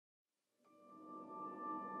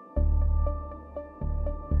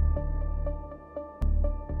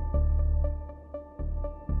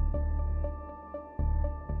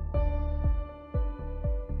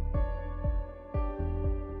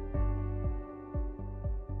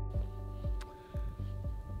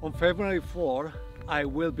On February 4, I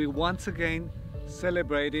will be once again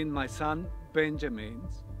celebrating my son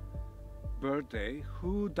Benjamin's birthday,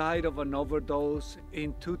 who died of an overdose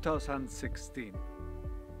in 2016.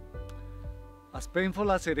 As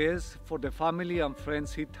painful as it is for the family and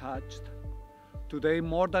friends he touched, today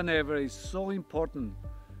more than ever is so important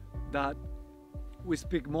that we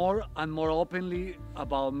speak more and more openly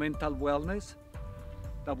about mental wellness,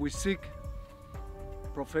 that we seek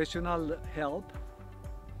professional help,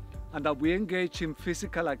 and that we engage in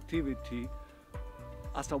physical activity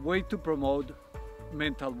as a way to promote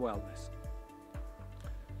mental wellness.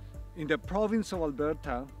 In the province of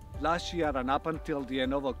Alberta, last year and up until the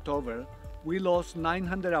end of October, we lost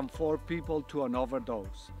 904 people to an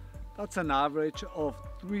overdose. That's an average of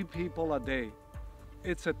 3 people a day.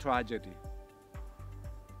 It's a tragedy.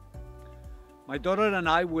 My daughter and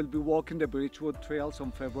I will be walking the Birchwood trails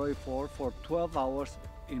on February 4 for 12 hours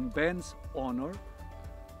in Ben's honor.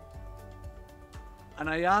 And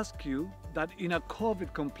I ask you that in a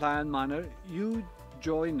COVID-compliant manner, you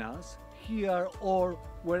join us here or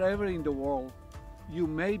wherever in the world you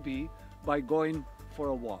may be by going for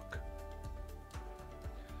a walk.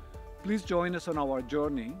 Please join us on our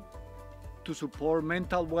journey to support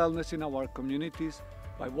mental wellness in our communities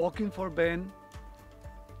by walking for Ben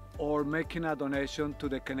or making a donation to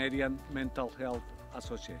the Canadian Mental Health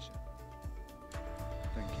Association.